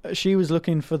 She was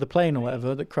looking for the plane or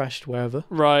whatever that crashed wherever,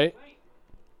 Right.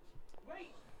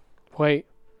 Wait.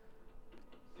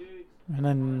 Dude, and I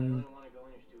then don't want to go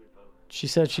in your stupid boat. she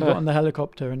said she got on the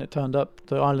helicopter and it turned up.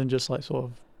 The island just sort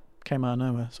of came out of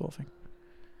nowhere, sort of thing.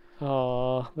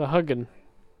 Oh, they're hugging.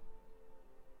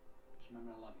 Just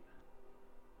remember I love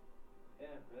you. Yeah,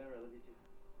 whatever, I love you too.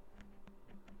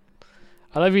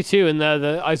 I love you too, and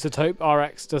the isotope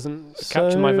RX doesn't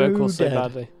capture my vocals so dead.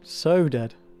 badly. So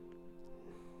dead.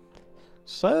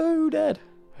 So dead.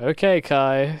 Okay,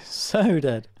 Kai. So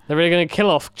dead. They're really gonna kill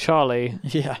off Charlie.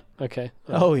 Yeah. Okay.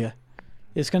 Oh yeah.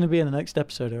 It's going to be in the next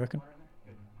episode, I reckon.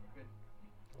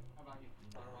 How about you?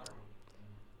 Water?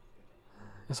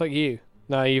 It's like you.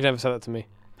 No, you've never said that to me.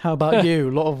 How about you?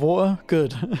 A lot of water?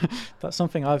 Good. That's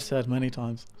something I've said many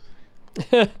times.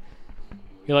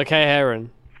 You're like, hey,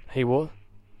 Aaron. Hey, what?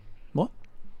 What?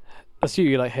 That's you.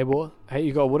 You're like, hey, what? Hey,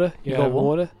 you got water? You got what?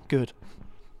 water? Good.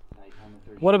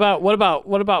 What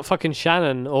about fucking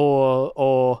Shannon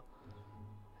or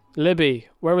Libby?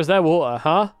 Where was their water?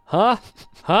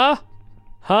 Huh?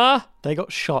 They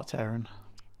got shot, Aaron.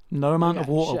 No amount of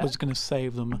water shot. was going to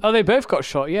save them. Oh, they both got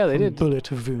shot. Yeah, they from did.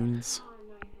 bullet wounds.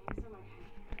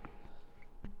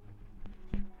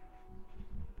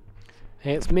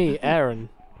 Hey, it's me, Aaron.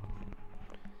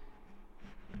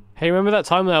 Hey, remember that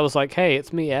time when I was like, hey,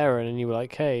 it's me, Aaron, and you were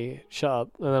like, hey, shut up.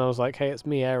 And then I was like, hey, it's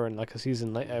me, Aaron, like a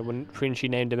season later when she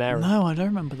named him Aaron. No, I don't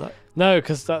remember that. No,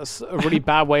 because that's a really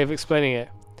bad way of explaining it.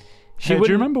 Hey, do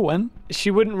you remember when? She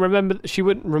wouldn't remember. She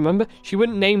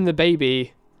wouldn't name the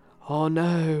baby. Oh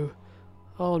no.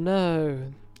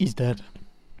 He's dead.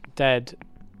 Dead.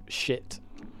 Shit.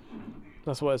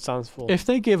 That's what it stands for. If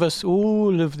they give us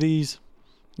all of these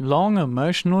long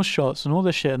emotional shots and all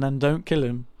this shit and then don't kill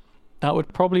him, that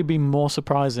would probably be more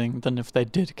surprising than if they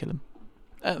did kill him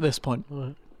at this point.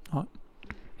 Right. Right.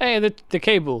 Hey, the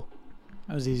cable.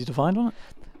 That was easy to find, wasn't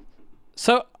it?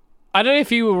 So, I don't know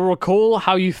if you will recall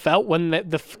how you felt when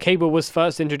the cable was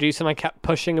first introduced and I kept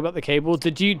pushing about the cable.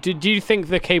 Did you think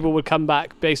the cable would come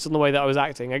back based on the way that I was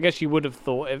acting? I guess you would have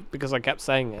thought it because I kept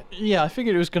saying it. Yeah, I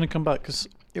figured it was going to come back because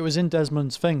it was in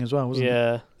Desmond's thing as well, wasn't it?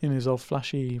 Yeah. In his old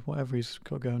flashy whatever he's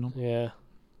got going on. Yeah.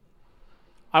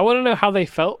 I want to know how they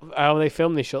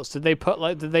filmed these shots. Did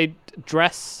they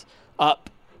dress up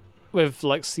with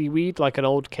like seaweed like an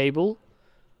old cable?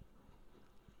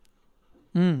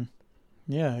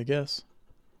 Yeah, I guess.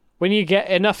 When you get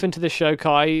enough into the show,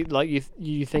 Kai, like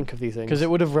you think of these things. Because it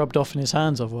would have rubbed off in his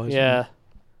hands otherwise. Yeah.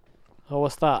 Oh,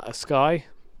 what's that? A sky?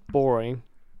 Boring.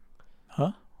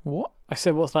 Huh? What? I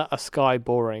said, what's that? A sky?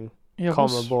 Boring. Yeah,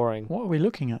 Comma, boring. What are we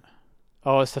looking at?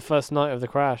 Oh, it's the first night of the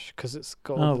crash because it's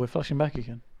got. Oh, we're flashing back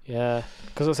again. Yeah,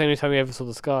 because that's the only time we ever saw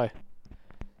the sky.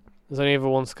 There's only ever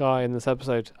one sky in this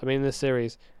episode. I mean, in this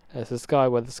series, it's a sky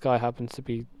where the sky happens to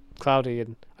be cloudy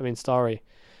and starry.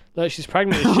 Look, she's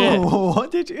pregnant as shit.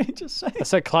 What did you just say? I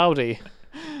said cloudy.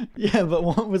 Yeah, but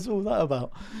what was all that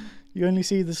about? You only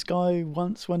see the sky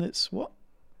once when it's what?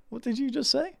 What did you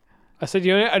just say? I said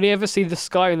you only ever see the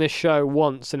sky in this show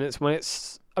once, and it's when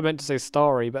it's. I meant to say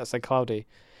starry, but I said cloudy.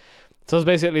 So I was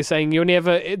basically saying you only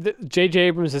ever. J.J.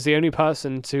 Abrams is the only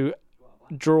person to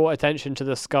draw attention to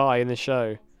the sky in the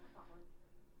show,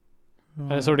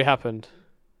 and it's already happened.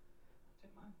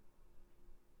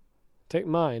 Take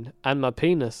mine and my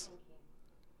penis.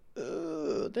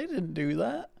 They didn't do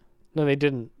that. No, they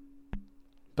didn't.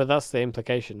 But that's the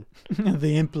implication.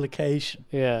 The implication.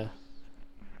 Yeah.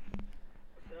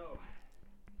 So,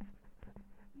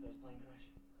 first plane crash.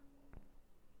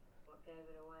 What gave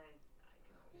it away? I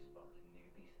can always spot the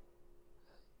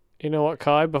newbies. You know what,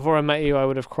 Kai? Before I met you, I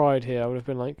would have cried here. I would have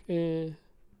been like, eh.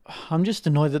 I'm just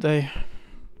annoyed that they.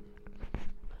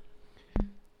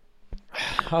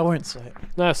 I won't say it.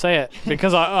 No, say it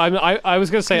because I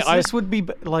was gonna say This would be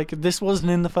like this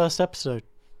wasn't in the first episode.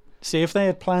 See, if they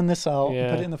had planned this out and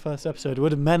Yeah. put it in the first episode, it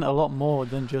would have meant a lot more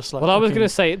than just like. Well, I was fucking gonna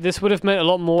say this would have meant a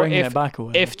lot more bringing if it back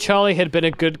away. if Charlie had been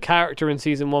a good character in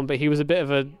season 1, but he was a bit of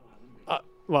a,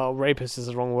 well, rapist is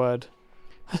the wrong word.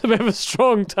 a bit of a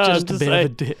strong term just to a bit say.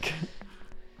 of a dick.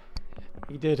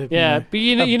 He did. Yeah, but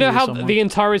you know how someone. the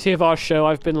entirety of our show,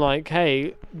 I've been like,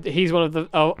 hey, he's one of the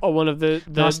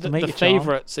Nice to meet you,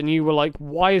 favorites, and you were like,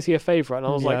 why is he a favorite? And I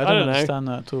was like, I don't know. understand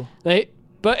that at all.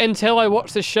 But until I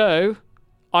watched the show,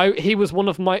 he was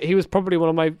probably one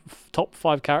of my top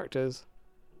 5 characters.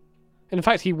 In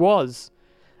fact, he was.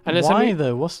 And it's Why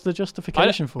though? What's the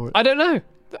justification for it? I don't know.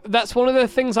 That's one of the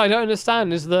things I don't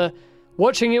understand is the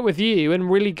watching it with you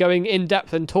and really going in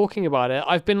depth and talking about it.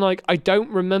 I've been like, I don't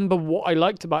remember what I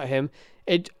liked about him.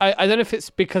 I don't know if it's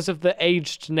because of the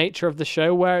aged nature of the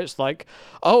show where it's like,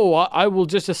 oh, I will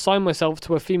just assign myself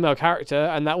to a female character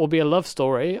and that will be a love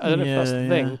story. I don't know if that's the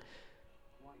thing.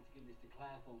 Why to give this to Claire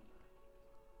for?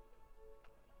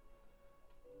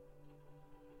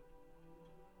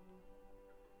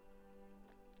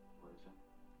 What is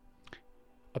that?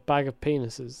 A bag of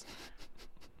penises.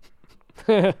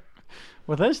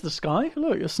 Well, there's the sky.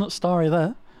 Look, it's not starry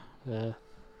there. Yeah.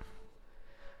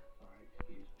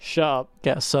 Shut up.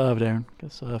 Get served, Aaron.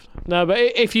 Get served. No, but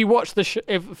if you watch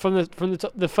from the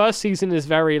top, the first season is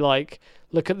very like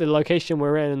look at the location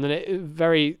we're in, and then it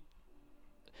very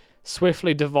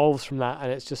swiftly devolves from that,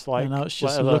 and it's just like And now it's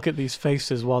just whatever. look at these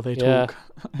faces while they Yeah. talk.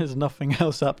 There's nothing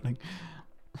else happening.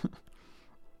 All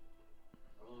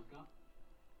I've got?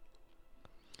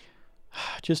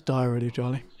 Just die already,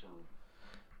 Charlie.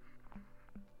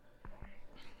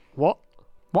 What?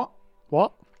 What?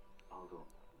 What? I'll go.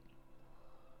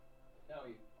 Tell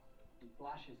you.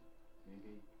 flashes.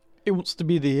 Maybe He wants to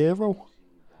be the hero.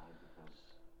 seeing bad because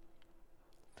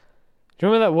Do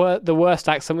you remember the worst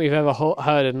accent we've ever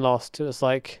heard in Lost? It was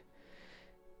like,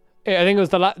 I think it was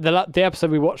the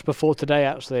episode we watched before today,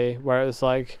 actually, where it was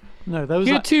like, No, there was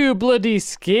 "You're that, too bloody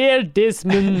scared,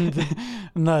 Desmond."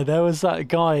 no, there was that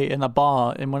guy in a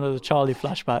bar in one of the Charlie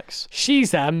flashbacks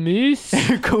She's a moose.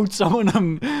 who called someone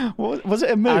what was it,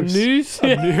 a A moose? moose.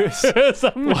 A moose. It's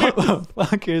a moose. What the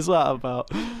fuck is that about?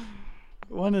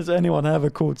 When has anyone ever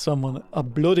called someone a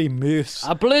bloody moose?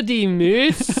 A bloody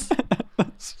moose.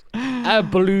 A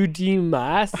bloody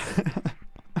mass.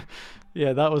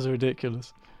 Yeah, that was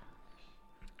ridiculous.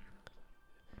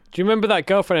 Do you remember that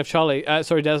girlfriend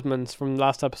of Desmond's from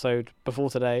last episode before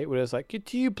today, where it was like, "You're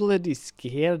too bloody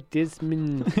scared,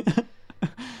 Desmond."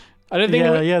 I don't think.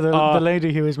 The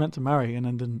lady who was meant to marry and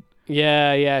then didn't.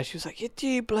 Yeah. She was like, "You're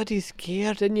too bloody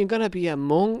scared, and you're gonna be a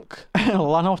monk." Ran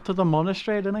off to the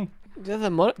monastery, didn't he?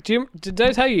 Did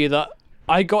I tell you that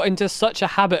I got into such a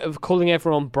habit of calling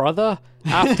everyone brother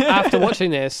after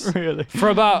watching this Really? for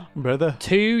about Brother.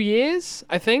 2 years,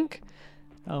 I think.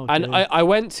 Oh, And dear. I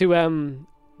went to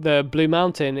the Blue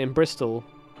Mountain in Bristol.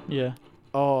 Yeah.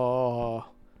 Oh,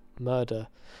 murder.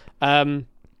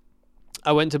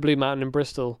 I went to Blue Mountain in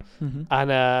Bristol, Mm-hmm.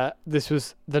 and this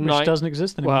was the Which night. doesn't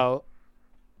exist anymore. Well,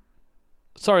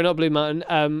 sorry, not Blue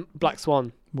Mountain. Black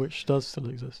Swan. Which does still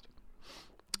exist.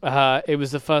 It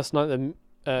was the first night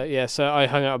that. So I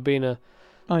hung out with Bina.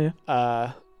 Oh, yeah.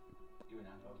 you and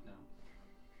I both know.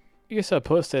 You're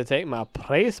supposed to take my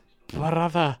place,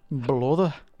 brother.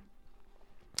 Brother.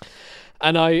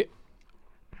 And I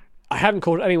hadn't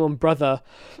called anyone brother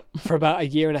for about a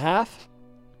year and a half.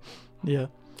 Yeah.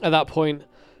 At that point,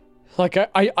 like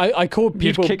I called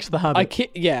people. You'd kicked the habit.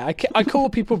 I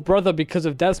called people brother because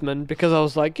of Desmond, because I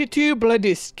was like, "You're too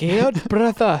bloody scared,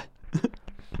 brother."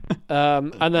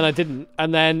 And then I didn't.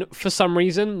 And then for some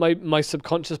reason, my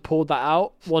subconscious pulled that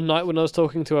out one night when I was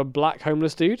talking to a black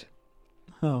homeless dude.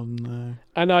 Oh, no.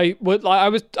 And I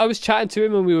was chatting to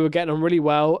him, and we were getting on really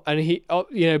well. And he,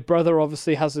 brother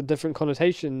obviously has a different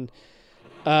connotation.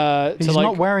 He's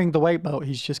not wearing the weight belt,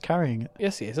 he's just carrying it.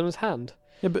 Yes, he is on his hand.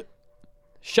 Yeah, but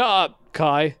Shut up,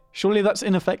 Kai. surely that's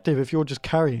ineffective if you're just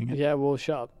carrying it. Yeah, well,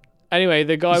 shut up. Anyway,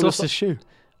 the guy He's was. lost his shoe.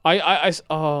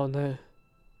 Oh no.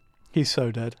 He's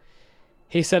so dead.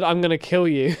 He said, "I'm gonna kill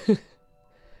you." And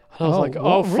I was like, what?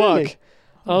 "Oh fuck." Really?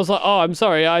 I was like, "Oh, I'm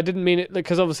sorry. I didn't mean it,"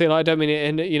 because obviously I don't mean it.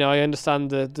 And I understand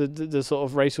the sort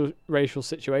of racial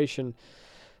situation.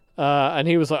 And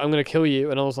he was like, "I'm gonna kill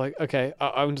you," and I was like, "Okay,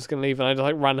 I'm just gonna leave," and I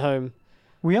just ran home.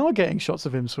 We are getting shots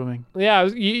of him swimming. Yeah,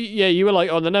 you were like,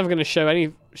 "Oh, they're never gonna show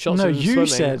any shots No, of him you swimming."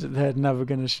 said they're never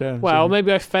going to show him Well, swimming.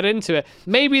 maybe I fed into it.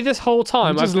 Maybe this whole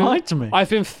time You just lied to me.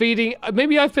 I've been feeding.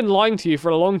 Maybe I've been lying to you for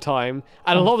a long time,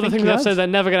 and a lot of the think things you I've have. said they're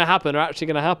never going to happen are actually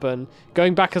going to happen.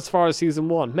 Going back as far as season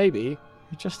 1, maybe.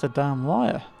 You're just a damn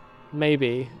liar.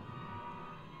 Maybe.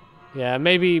 Yeah,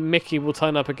 maybe Mickey will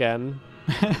turn up again.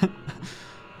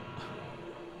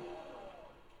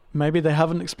 Maybe they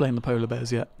haven't explained the polar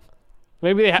bears yet.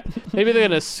 Maybe maybe they're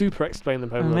going to super explain the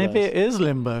polar Maybe bears. it is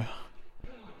Limbo.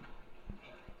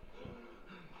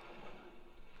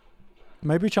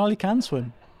 Maybe Charlie can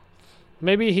swim.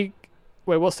 Maybe he.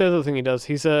 Wait, what's the other thing he does?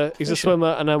 He's a Fisher.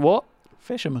 swimmer and a what?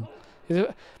 Fisherman.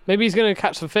 Maybe he's going to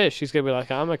catch some fish. He's going to be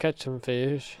like, "I'm going to catch some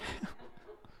fish.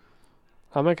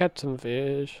 I'm going to catch some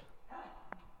fish."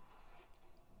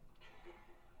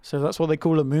 So that's what they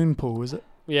call a moon pool, is it?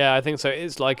 Yeah, I think so.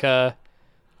 It's like a,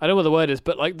 I don't know what the word is,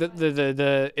 but like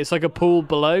the it's like a pool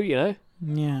below, Yeah.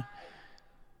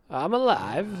 I'm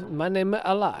alive. My name is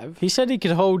alive. He said he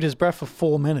could hold his breath for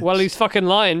 4 minutes. Well, he's fucking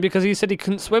lying because he said he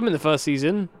couldn't swim in the first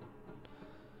season.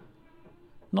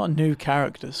 Not new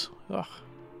characters. Ugh.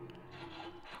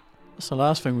 That's the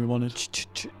last thing we wanted.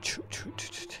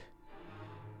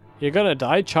 You're gonna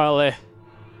die, Charlie.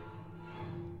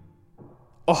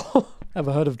 Oh,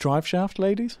 Ever heard of Drive Shaft,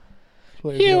 ladies? That's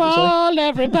what he was you about to say. all,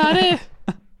 everybody.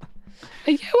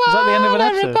 You that the end of all, an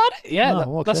episode? everybody. Yeah, Oh,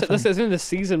 what a that's it. That's in the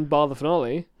season bar the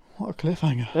finale. What a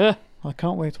cliffhanger. Yeah. I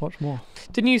can't wait to watch more.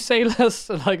 Didn't you say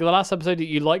the last episode that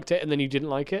you liked it and then you didn't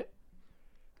like it?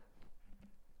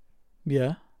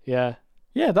 Yeah. Yeah.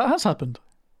 Yeah, that has happened.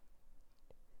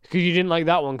 Because you didn't like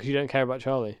that one because you don't care about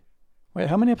Charlie. Wait,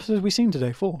 how many episodes have we seen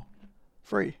today? 4?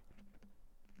 3?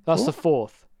 That's the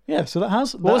fourth. Yeah, so that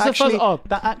has... What was the first? Oh,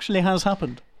 That actually has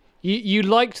happened. you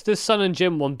liked the Sun and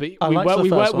Jim one, but I liked the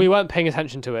first we one. weren't paying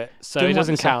attention to it, so Didn't it like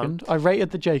doesn't the count. second. I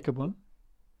rated the Jacob one.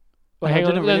 Wait, I hang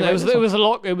on. didn't No, really no, rate it was this one. a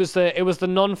lot. It was the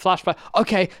non-flashback.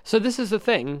 Okay, so this is the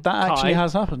thing. That actually Kai.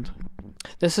 has happened.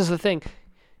 This is the thing.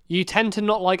 You tend to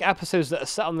not like episodes that are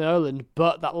set on the island,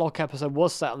 but that Locke episode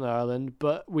was set on the island,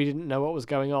 but we didn't know what was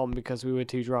going on because we were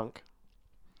too drunk.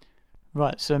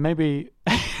 Right, so maybe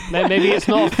Maybe it's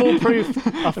not a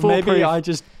foolproof. maybe I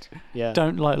just Yeah.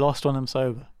 don't like Lost when I'm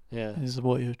sober. Yeah. This is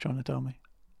what you're trying to tell me.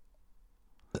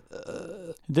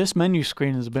 This menu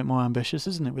screen is a bit more ambitious,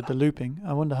 isn't it, with the looping?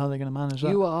 I wonder how they're going to manage that.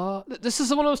 You are. This is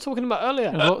the one I was talking about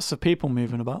earlier. There's lots of people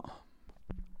moving about.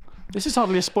 This is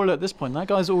hardly a spoiler at this point. That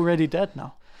guy's already dead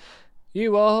now.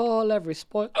 You are every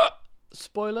spoiler.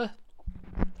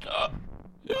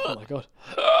 Oh my god.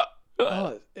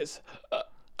 Oh, it's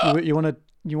You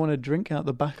want to drink out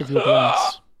the back of your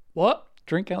glass. what?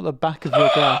 Drink out the back of your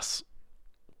glass.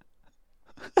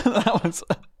 That was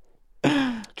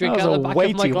Drink that was out a the back of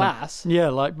weighty my one. glass. Yeah,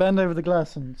 like bend over the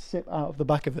glass and sip out of the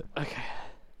back of it. Okay.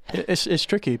 It's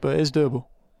tricky, but it is doable.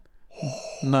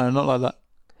 No, not like that.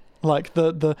 Like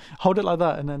the hold it like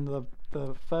that, and then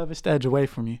the furthest edge away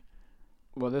from you.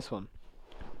 Well, this one.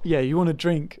 Yeah, you want to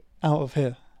drink out of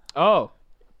here. Oh.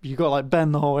 You got to like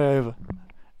bend the whole way over.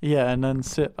 Yeah, and then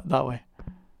sit that way.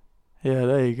 Yeah,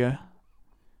 there you go.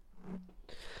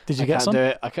 Did you get some? I can't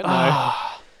do it. I can't. No.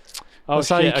 Oh That's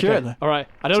how shit. you cure Okay. it, though. All right.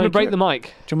 I don't That's want to how break you the mic. Do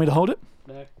you want me to hold it?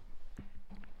 No.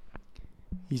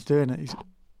 He's doing it.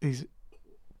 He's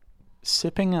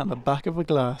sipping out the back of a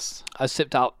glass, I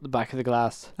sipped out the back of the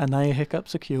glass. and now your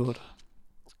hiccups are cured.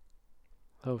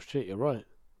 Oh shit. You're right.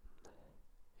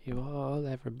 You all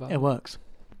everybody. It works.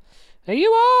 Are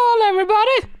you all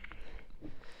everybody?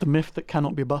 The myth that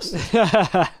cannot be busted.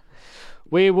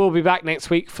 We will be back next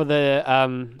week for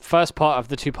the first part of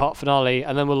the 2-part finale,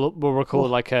 and then we'll record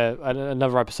like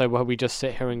another episode where we just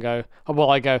sit here and go. Well,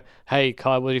 I go, "Hey,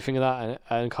 Kai, what do you think of that?"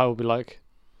 And Kai will be like,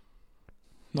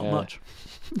 Not Yeah. much.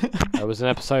 "That was an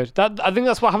episode." I think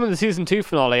that's what happened in the season 2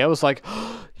 finale. I was like,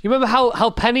 "You remember how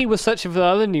Penny was searching for the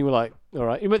island?" And you were like, "All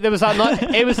right." There was that night.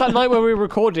 It was that night where we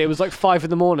recorded. It was like 5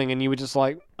 a.m, and you were just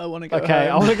like, I want to go "Okay,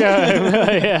 I home. want to go home."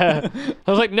 Yeah. I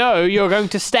was like, "No, you're going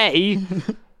to stay."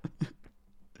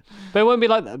 But it won't be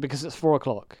like that because it's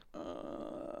 4:00.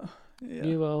 Yeah.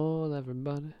 You all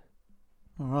everybody.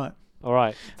 All right. All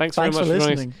right. Thanks Thanks very for much for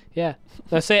joining listening. us. Yeah.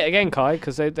 Now say it again, Kai,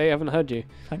 because they haven't heard you.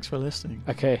 Thanks for listening.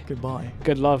 Okay. Goodbye.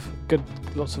 Good love.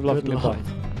 Lots of love Good and goodbye.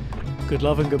 love. Good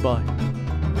love and goodbye.